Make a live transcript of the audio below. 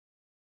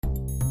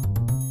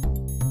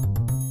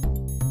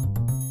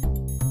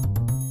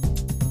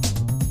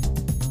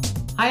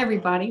Hi,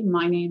 everybody.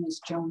 My name is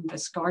Joan.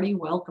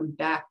 Welcome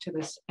back to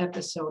this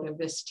episode of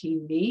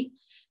VISTV.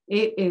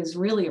 It is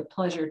really a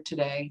pleasure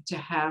today to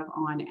have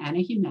on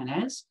Ana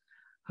Jimenez,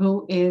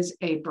 who is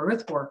a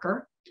birth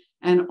worker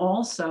and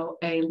also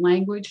a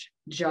language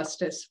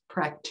justice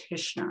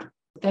practitioner.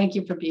 Thank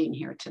you for being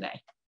here today.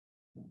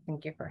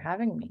 Thank you for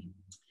having me.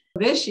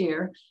 This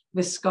year,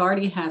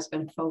 Viscardi has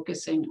been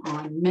focusing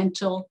on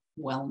mental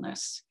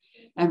wellness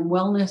and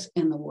wellness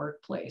in the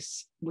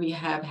workplace. We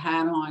have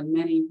had on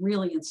many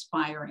really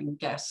inspiring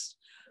guests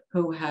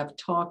who have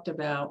talked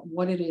about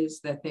what it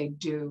is that they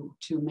do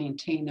to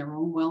maintain their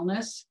own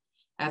wellness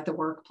at the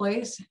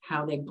workplace,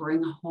 how they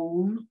bring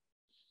home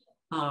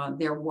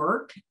their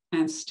work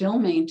and still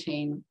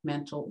maintain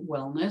mental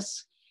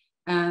wellness.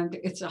 And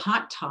it's a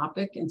hot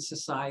topic in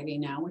society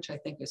now, which I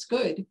think is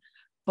good.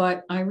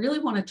 But I really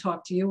want to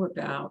talk to you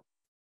about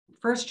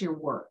first your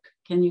work.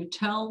 Can you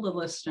tell the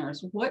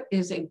listeners, what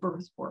is a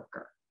birth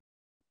worker?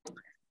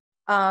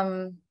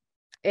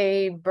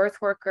 A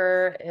birth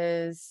worker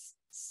is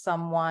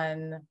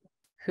someone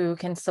who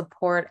can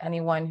support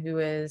anyone who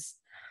is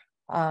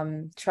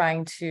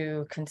trying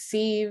to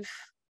conceive,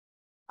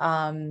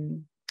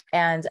 and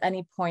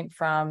any point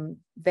from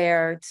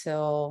there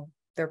till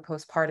their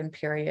postpartum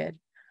period.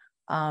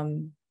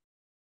 And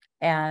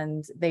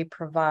they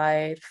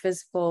provide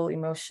physical,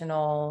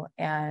 emotional,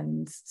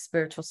 and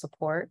spiritual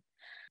support.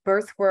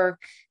 Birth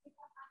work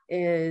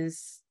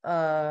is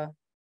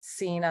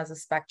seen as a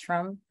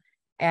spectrum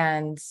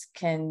and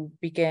can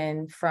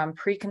begin from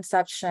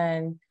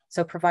preconception,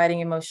 so providing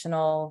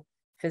emotional,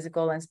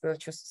 physical, and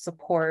spiritual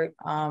support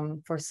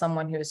for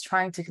someone who is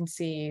trying to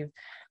conceive,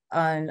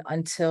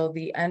 until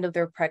the end of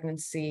their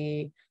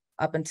pregnancy,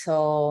 up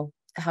until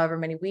however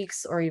many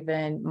weeks or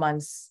even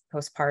months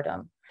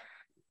postpartum.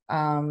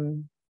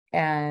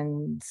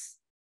 And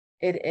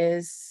it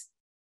is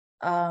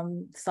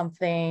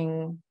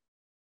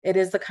it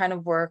is the kind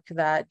of work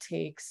that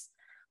takes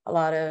a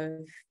lot of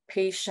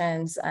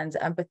patience and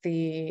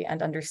empathy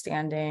and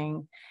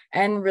understanding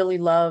and really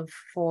love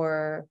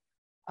for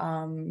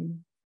all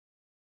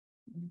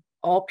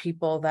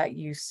people that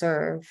you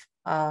serve.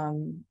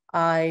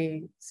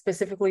 I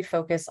specifically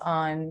focus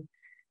on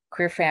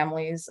queer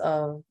families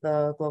of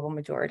the global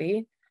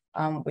majority,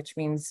 which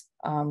means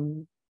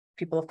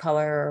people of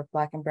color,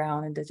 Black and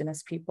Brown,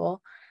 Indigenous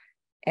people.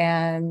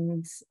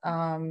 And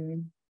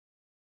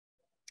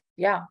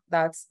yeah,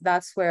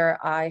 that's where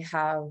I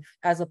have,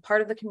 as a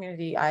part of the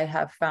community, I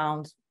have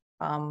found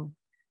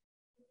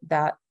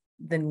that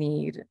the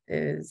need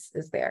is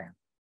there.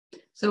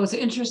 So it's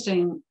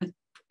interesting,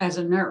 as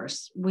a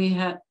nurse,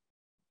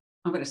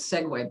 I'm going to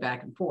segue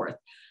back and forth.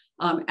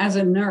 As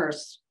a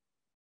nurse,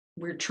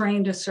 we're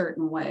trained a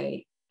certain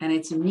way, and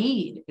it's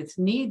need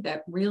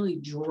that really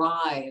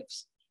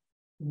drives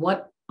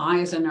what I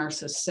as a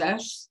nurse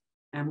assess,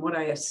 and what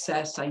I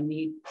assess I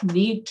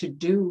need to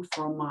do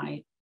for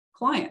my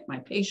client, my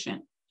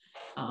patient,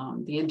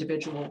 the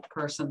individual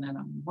person that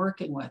I'm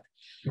working with.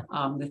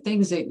 The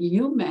things that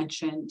you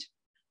mentioned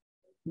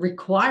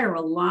require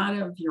a lot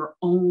of your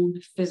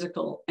own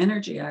physical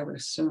energy, I would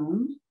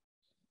assume,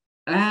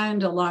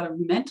 and a lot of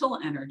mental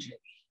energy.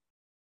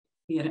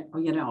 You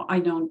know, I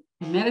know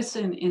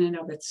medicine in and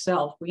of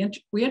itself, we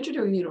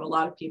introduce you to a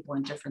lot of people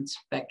in different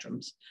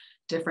spectrums,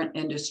 different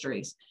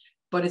industries.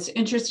 But it's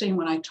interesting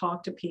when I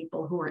talk to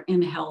people who are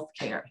in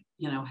healthcare,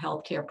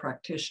 healthcare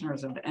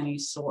practitioners of any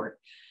sort,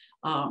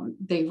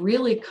 they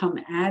really come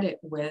at it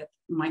with,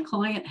 my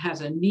client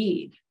has a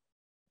need,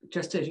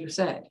 just as you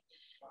said,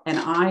 and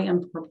I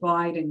am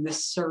providing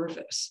this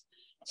service.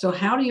 So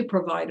how do you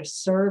provide a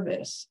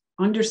service,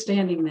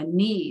 understanding the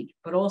need,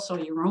 but also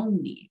your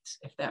own needs,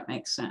 if that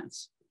makes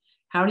sense?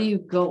 How do you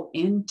go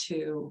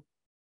into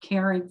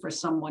caring for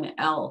someone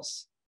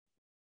else?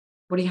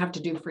 What do you have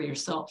to do for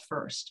yourself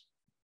first?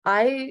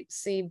 I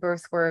see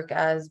birth work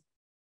as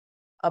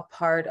a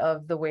part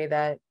of the way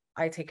that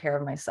I take care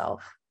of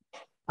myself.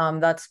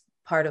 That's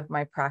part of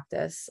my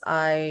practice.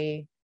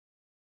 I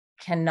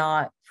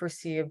cannot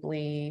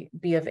foreseeably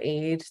be of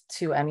aid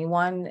to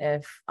anyone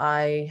if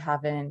I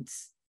haven't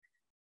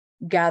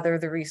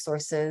gathered the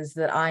resources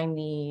that I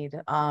need,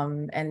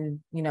 and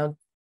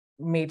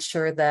made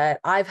sure that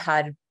I've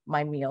had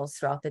my meals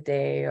throughout the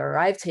day, or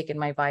I've taken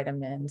my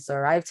vitamins,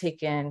 or I've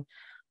taken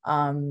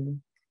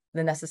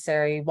the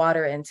necessary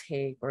water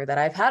intake, or that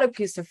I've had a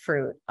piece of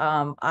fruit.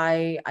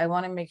 I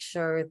want to make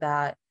sure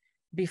that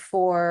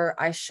before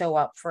I show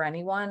up for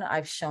anyone,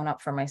 I've shown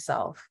up for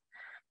myself.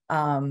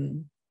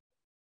 You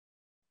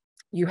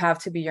have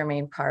to be your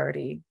main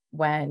priority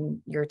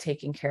when you're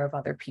taking care of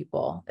other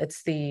people.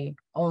 It's the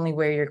only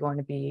way you're going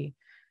to be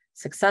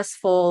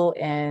successful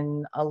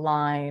in a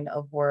line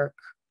of work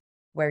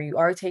where you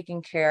are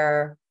taking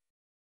care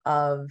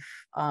of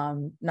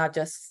not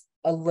just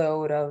a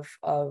load of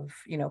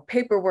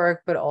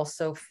paperwork, but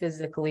also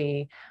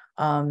physically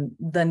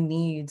the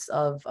needs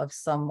of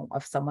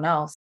someone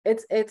else.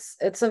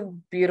 It's a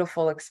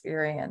beautiful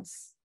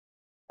experience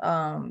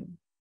to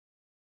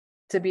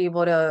be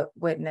able to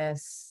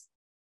witness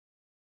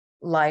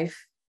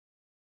life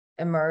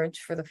emerge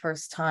for the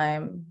first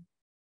time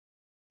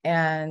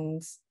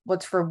And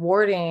what's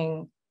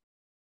rewarding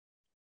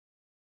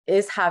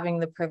is having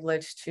the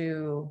privilege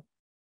to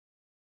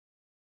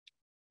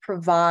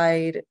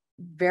provide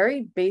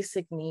very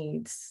basic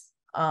needs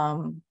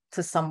to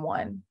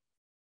someone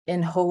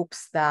in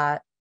hopes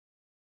that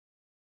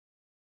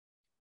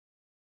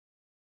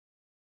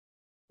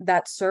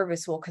that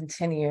service will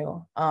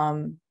continue,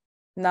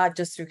 not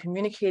just through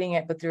communicating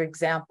it, but through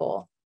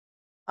example.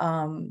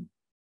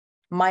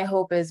 My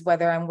hope is,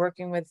 whether I'm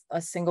working with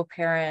a single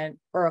parent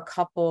or a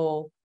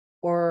couple,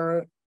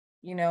 or,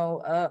 you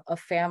know, a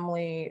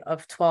family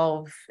of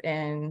 12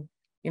 in,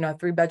 you know, a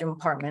 3-bedroom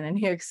apartment in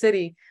New York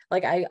City,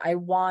 like I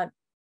want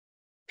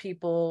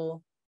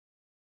people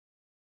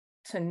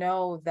to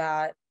know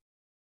that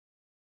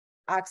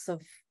acts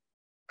of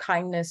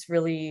kindness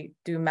really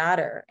do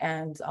matter.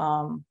 And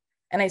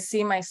I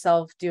see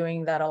myself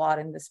doing that a lot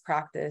in this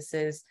practice,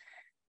 is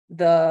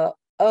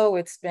oh,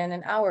 it's been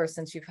an hour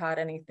since you've had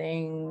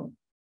anything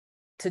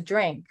to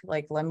drink,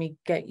 like, let me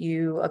get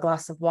you a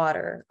glass of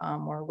water,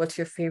 or what's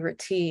your favorite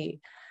tea?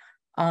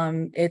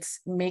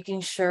 It's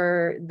making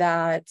sure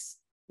that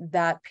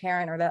that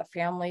parent or that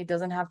family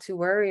doesn't have to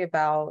worry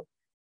about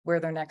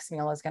where their next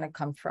meal is going to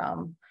come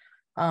from.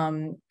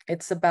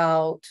 It's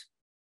about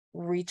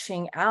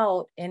reaching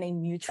out in a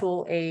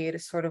mutual aid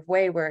sort of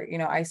way, where, you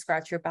know, I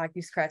scratch your back,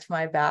 you scratch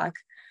my back,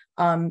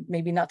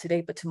 maybe not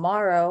today, but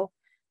tomorrow,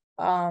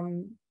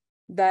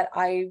 that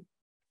I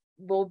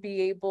will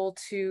be able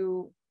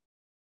to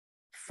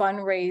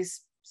fundraise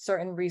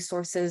certain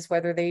resources,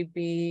 whether they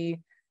be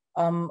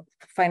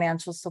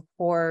financial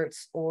support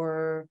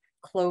or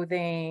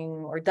clothing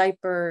or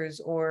diapers,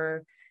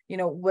 or, you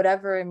know,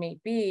 whatever it may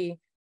be,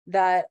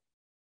 that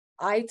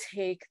I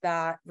take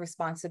that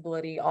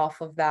responsibility off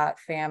of that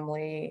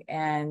family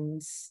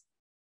and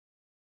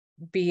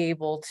be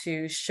able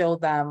to show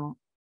them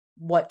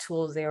what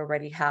tools they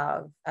already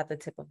have at the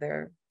tip of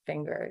their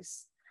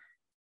fingers.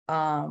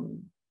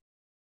 Again,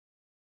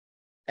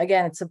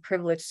 it's a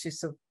privilege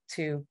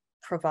to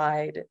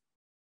provide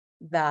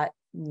that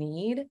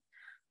need.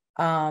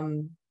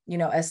 You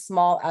know, as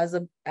small as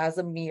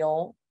a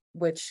meal,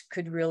 which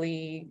could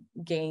really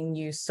gain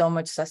you so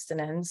much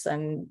sustenance,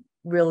 and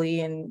really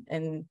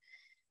in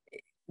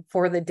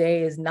for the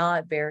day is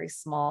not very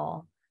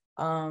small,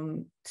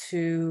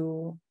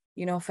 to,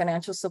 you know,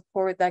 financial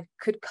support that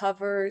could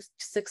cover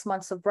 6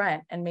 months of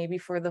rent, and maybe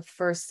for the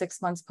first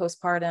 6 months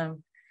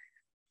postpartum,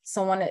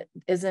 someone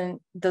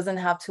doesn't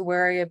have to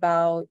worry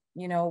about,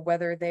 you know,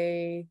 whether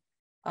they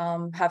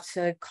have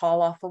to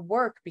call off of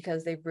work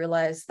because they've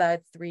realized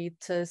that 3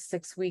 to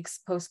 6 weeks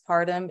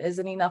postpartum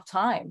isn't enough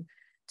time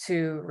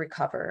to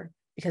recover,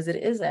 because it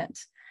isn't.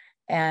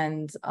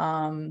 And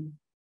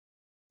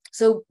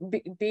so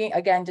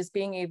just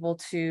being able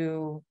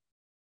to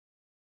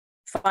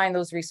find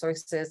those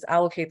resources,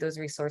 allocate those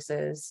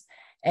resources,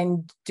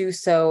 and do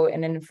so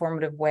in an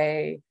informative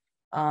way,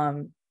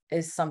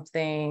 is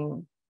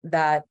something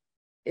that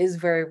is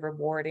very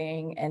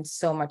rewarding, and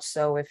so much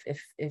so if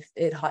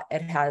it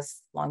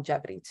has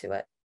longevity to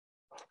it.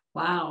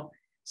 Wow.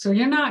 So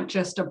you're not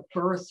just a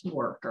birth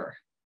worker.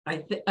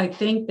 I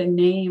think the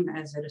name,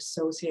 as it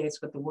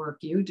associates with the work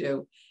you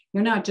do,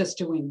 you're not just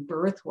doing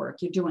birth work,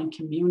 you're doing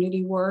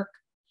community work.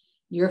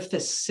 You're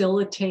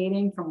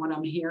facilitating, from what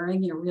I'm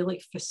hearing, you're really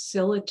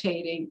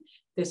facilitating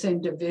this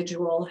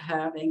individual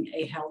having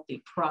a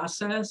healthy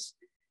process,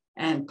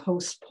 and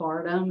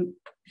postpartum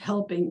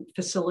helping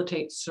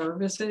facilitate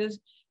services.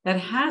 That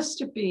has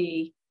to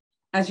be,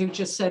 as you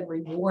just said,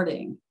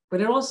 rewarding, but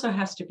it also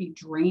has to be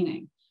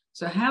draining.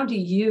 So how do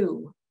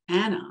you,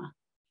 Ana,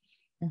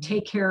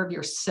 take care of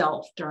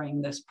yourself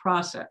during this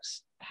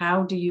process?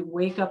 How do you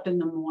wake up in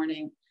the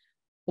morning,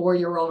 or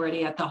you're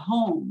already at the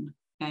home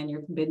and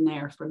you've been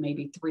there for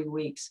maybe 3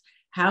 weeks?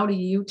 How do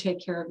you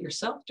take care of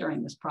yourself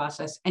during this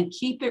process and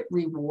keep it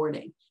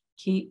rewarding?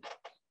 Keep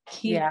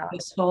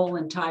this whole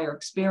entire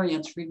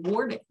experience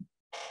rewarding?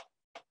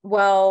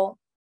 Well,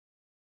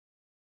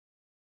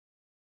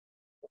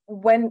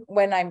 when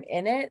I'm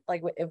in it,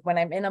 like when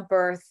I'm in a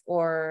birth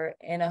or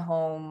in a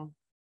home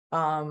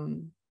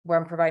where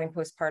I'm providing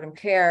postpartum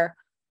care,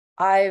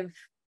 I've,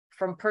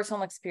 from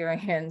personal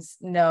experience,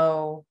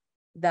 know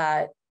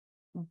that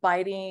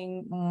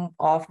biting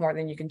off more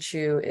than you can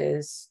chew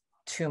is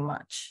too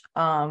much.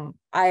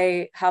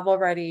 I have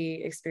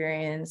already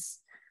experienced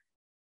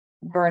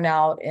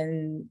burnout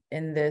in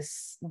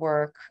this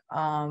work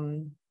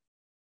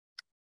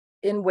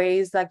in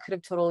ways that could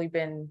have totally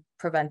been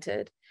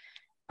prevented.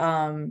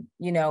 You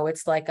know,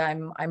 it's like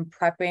I'm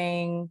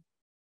prepping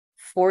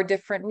 4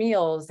 different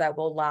meals that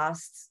will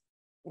last,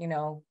 you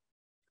know,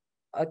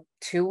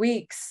 2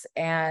 weeks,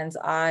 and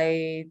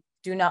I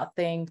do not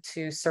think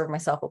to serve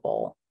myself a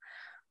bowl.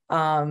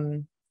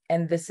 And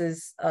this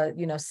is a,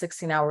 you know,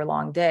 16-hour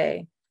long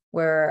day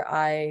where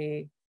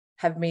I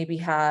have maybe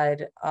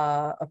had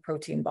a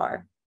protein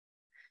bar.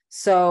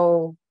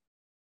 So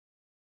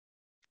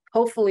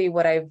hopefully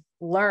what I've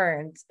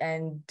learned,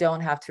 and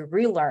don't have to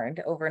relearn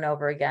over and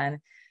over again,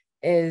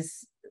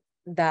 is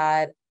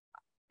that,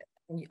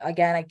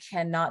 again, I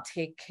cannot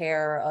take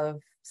care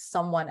of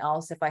someone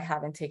else if I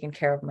haven't taken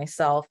care of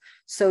myself.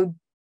 So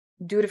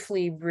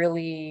dutifully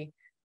really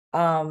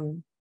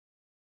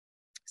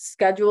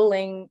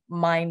scheduling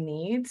my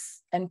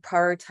needs and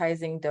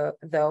prioritizing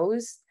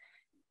those,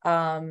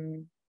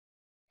 and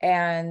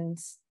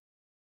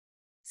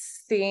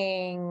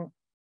seeing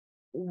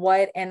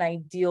what an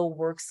ideal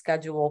work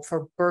schedule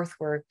for birth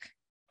work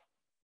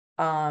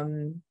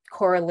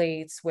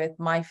correlates with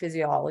my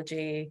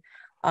physiology,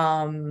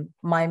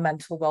 my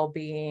mental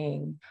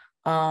well-being,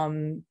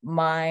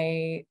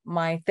 my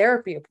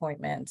therapy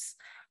appointments,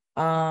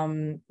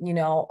 all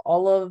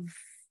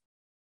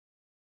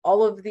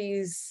of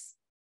these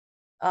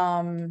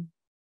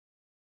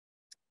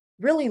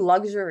really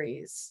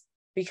luxuries,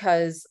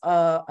 because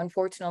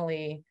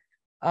unfortunately,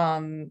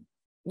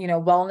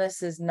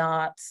 wellness is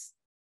not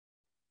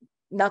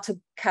to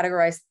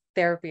categorize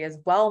therapy as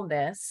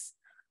wellness,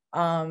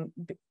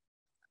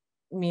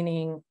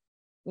 meaning,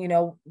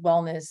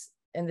 wellness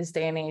in this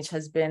day and age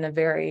has been a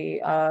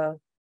very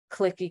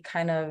cliquey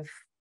kind of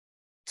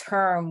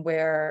term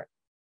where,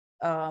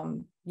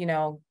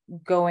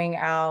 going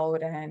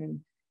out and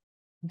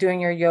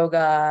doing your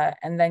yoga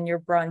and then your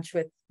brunch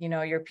with,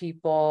 your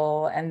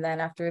people. And then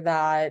after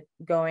that,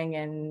 going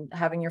and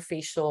having your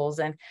facials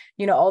and,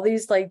 all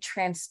these like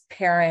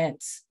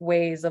transparent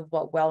ways of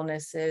what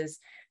wellness is,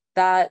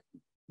 that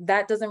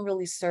doesn't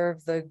really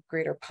serve the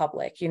greater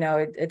public.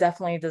 It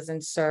definitely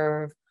doesn't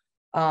serve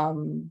my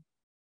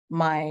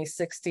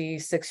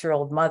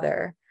 66-year-old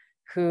mother,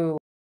 who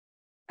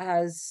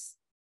has,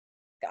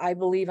 I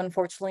believe,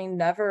 unfortunately,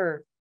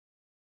 never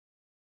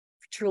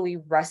truly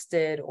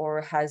rested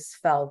or has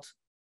felt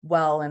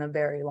well in a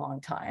very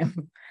long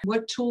time.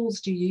 What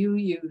tools do you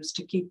use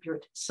to keep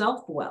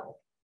yourself well?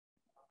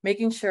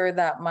 Making sure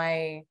that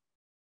my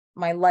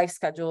life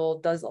schedule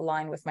does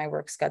align with my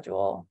work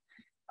schedule,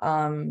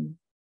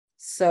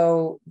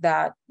 so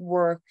that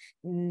work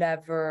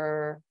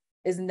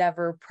is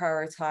never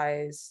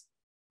prioritized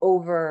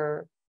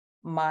over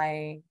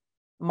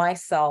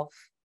myself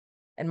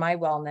and my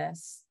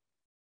wellness,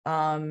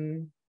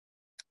 and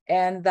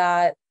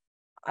that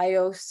I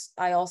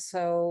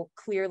also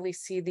clearly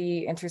see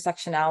the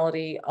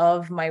intersectionality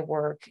of my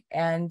work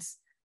and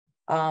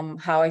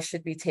how I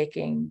should be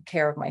taking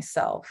care of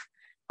myself.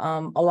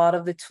 A lot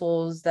of the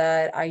tools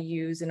that I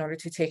use in order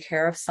to take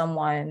care of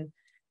someone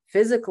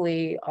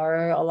physically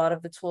are a lot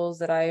of the tools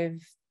that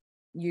I've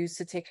used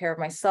to take care of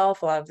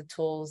myself, a lot of the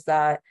tools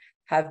that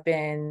have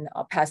been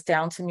passed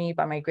down to me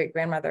by my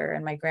great-grandmother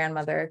and my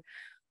grandmother.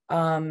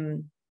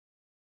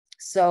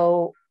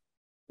 So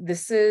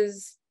this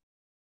is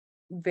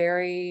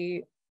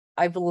very,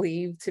 I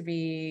believe, to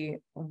be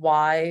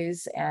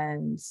wise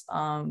and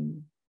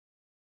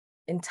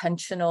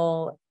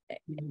intentional,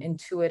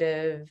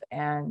 intuitive,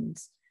 and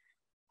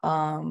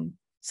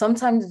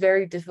sometimes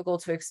very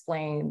difficult to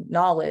explain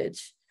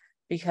knowledge,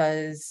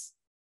 because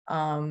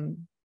I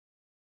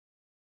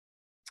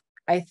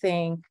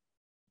think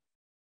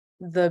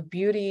the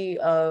beauty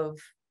of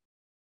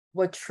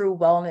what true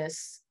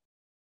wellness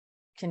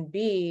can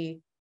be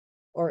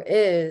or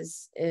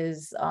is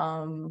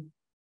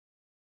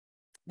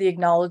the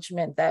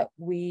acknowledgement that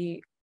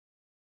we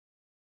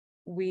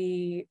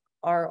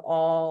are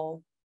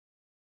all,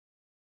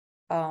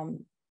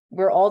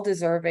 we're all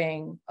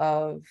deserving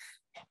of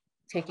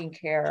taking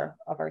care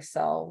of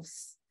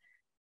ourselves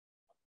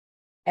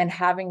and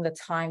having the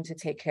time to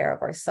take care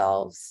of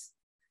ourselves.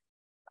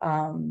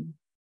 Time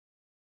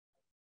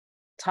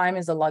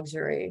is a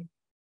luxury.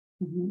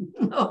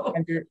 Oh.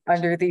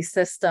 under these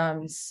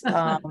systems.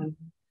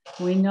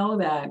 We know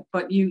that,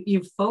 but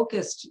you've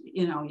focused,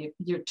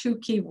 your two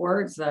key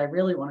words that I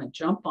really want to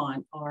jump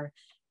on are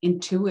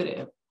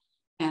intuitive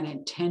and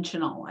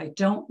intentional. I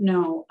don't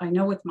know, I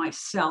know with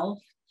myself,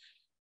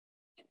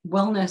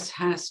 wellness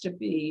has to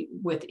be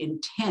with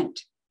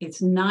intent.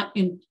 It's not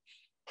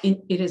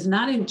it is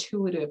not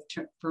intuitive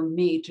for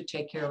me to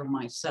take care of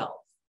myself.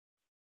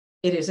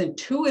 It is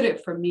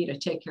intuitive for me to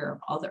take care of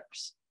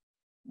others.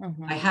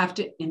 Mm-hmm. I have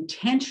to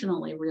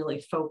intentionally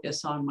really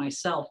focus on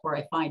myself, where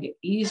I find it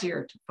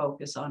easier to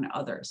focus on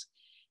others.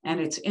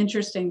 And it's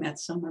interesting that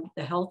some of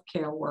the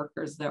healthcare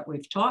workers that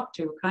we've talked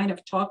to kind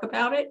of talk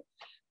about it,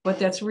 but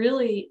that's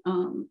really,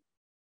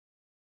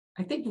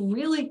 I think,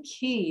 really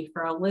key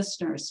for our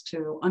listeners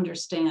to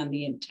understand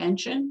the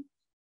intention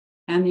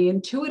and the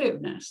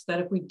intuitiveness, that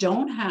if we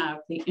don't have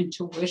the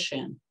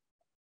intuition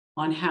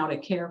on how to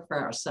care for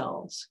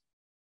ourselves,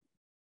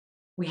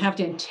 we have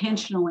to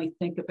intentionally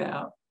think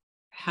about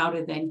how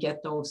to then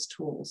get those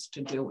tools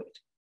to do it.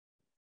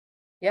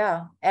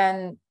 Yeah.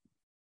 And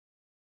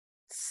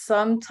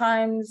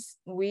sometimes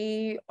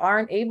we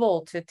aren't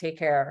able to take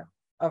care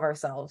of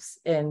ourselves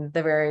in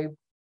the very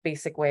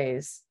basic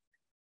ways.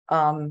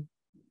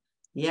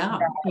 Yeah,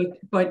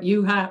 but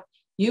you have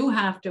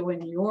to,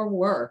 in your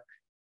work,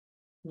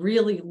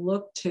 really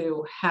look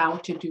to how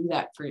to do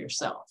that for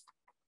yourself.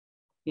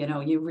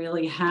 You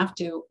really have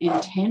to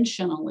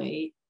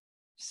intentionally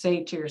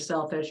say to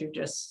yourself, as you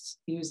just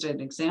used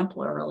an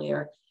example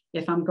earlier,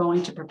 if I'm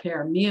going to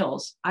prepare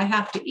meals, I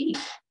have to eat.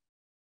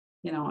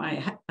 you know,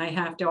 I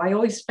have to. I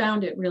always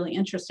found it really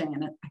interesting,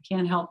 and I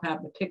can't help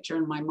have the picture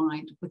in my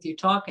mind with you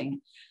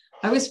talking.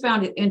 I always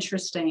found it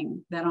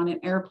interesting that on an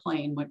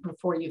airplane,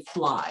 before you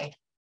fly,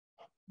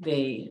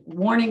 the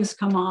warnings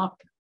come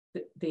up,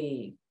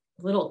 the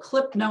little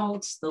clip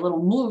notes, the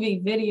little movie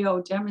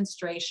video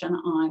demonstration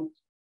on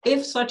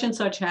if such and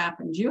such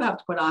happens, you have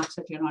to put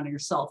oxygen on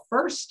yourself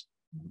first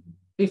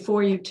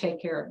before you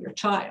take care of your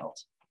child.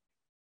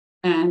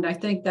 And I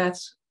think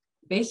that's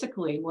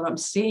basically what I'm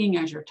seeing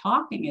as you're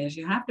talking is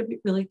you have to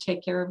really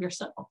take care of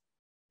yourself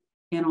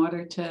in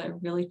order to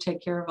really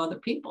take care of other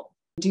people.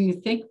 Do you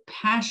think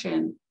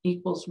passion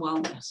equals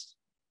wellness?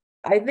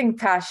 I think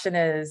passion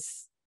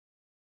is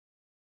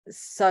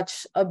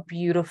such a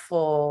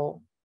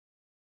beautiful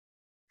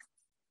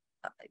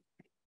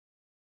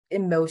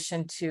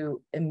emotion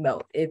to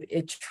emote.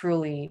 It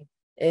truly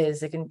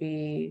is. It can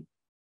be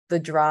the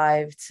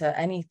drive to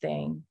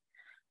anything.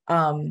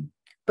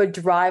 But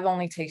drive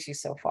only takes you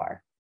so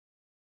far.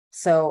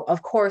 So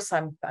of course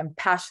I'm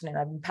passionate.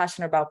 I'm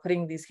passionate about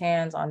putting these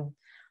hands on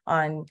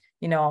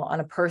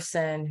a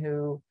person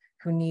who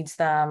needs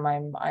them.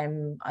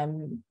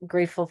 I'm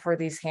grateful for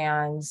these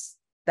hands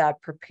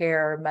that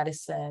prepare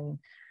medicine,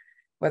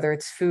 whether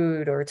it's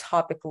food or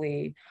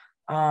topically.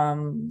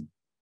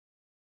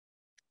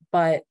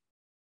 But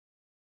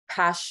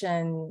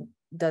passion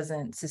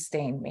doesn't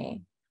sustain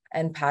me,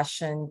 and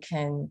passion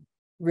can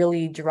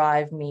really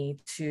drive me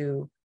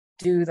to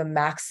do the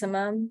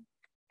maximum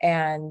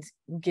and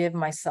give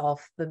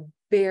myself the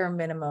bare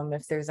minimum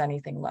if there's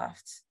anything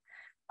left.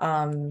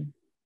 And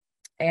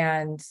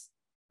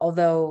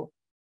although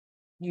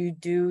you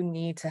do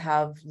need to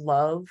have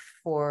love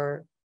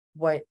for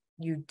what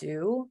you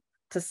do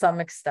to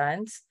some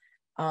extent,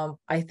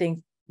 I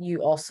think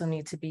you also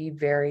need to be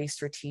very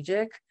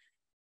strategic,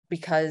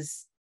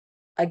 because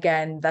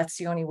again, that's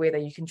the only way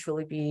that you can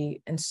truly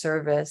be in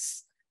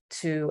service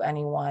to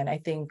anyone. I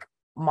think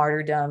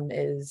martyrdom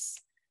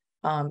is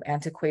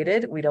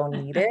antiquated. We don't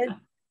need it.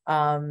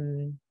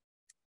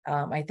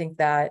 I think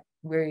that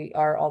we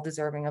are all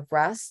deserving of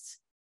rest.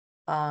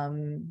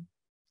 And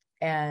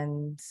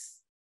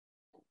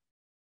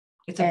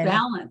it's a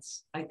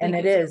balance. I think and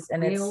it it's is, a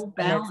real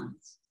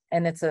balance.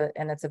 And it's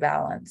a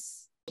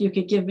balance. If you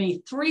could give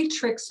me 3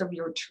 tricks of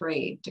your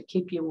trade to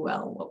keep you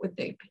well, what would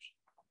they be?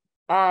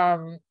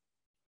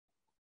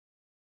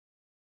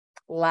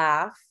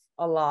 Laugh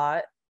a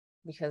lot,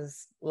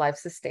 because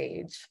life's a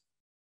stage.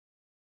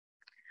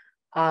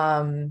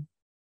 And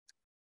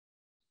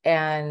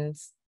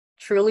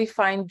truly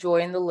find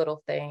joy in the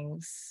little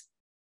things,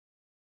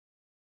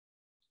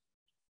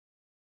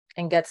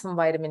 and get some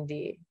vitamin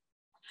D.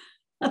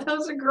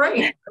 Those are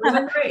great. Those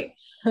are great.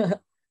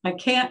 I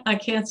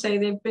can't say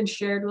they've been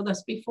shared with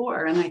us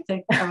before. And I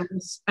think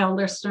our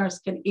listeners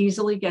can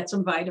easily get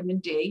some vitamin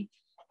D.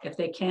 If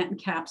they can't in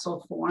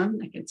capsule form,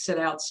 they can sit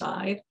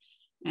outside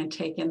and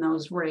take in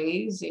those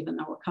rays. Even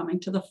though we're coming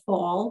to the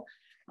fall,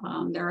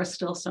 there are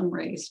still some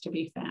rays to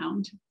be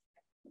found.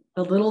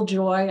 The little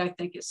joy, I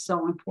think, is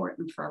so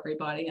important for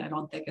everybody. I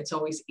don't think it's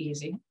always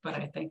easy, but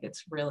I think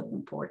it's really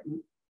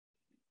important.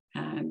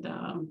 And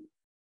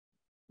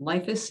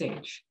life is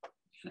sage,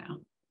 you know.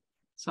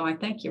 So I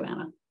thank you,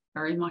 Anna,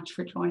 very much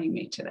for joining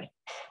me today.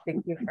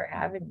 Thank you for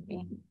having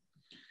me.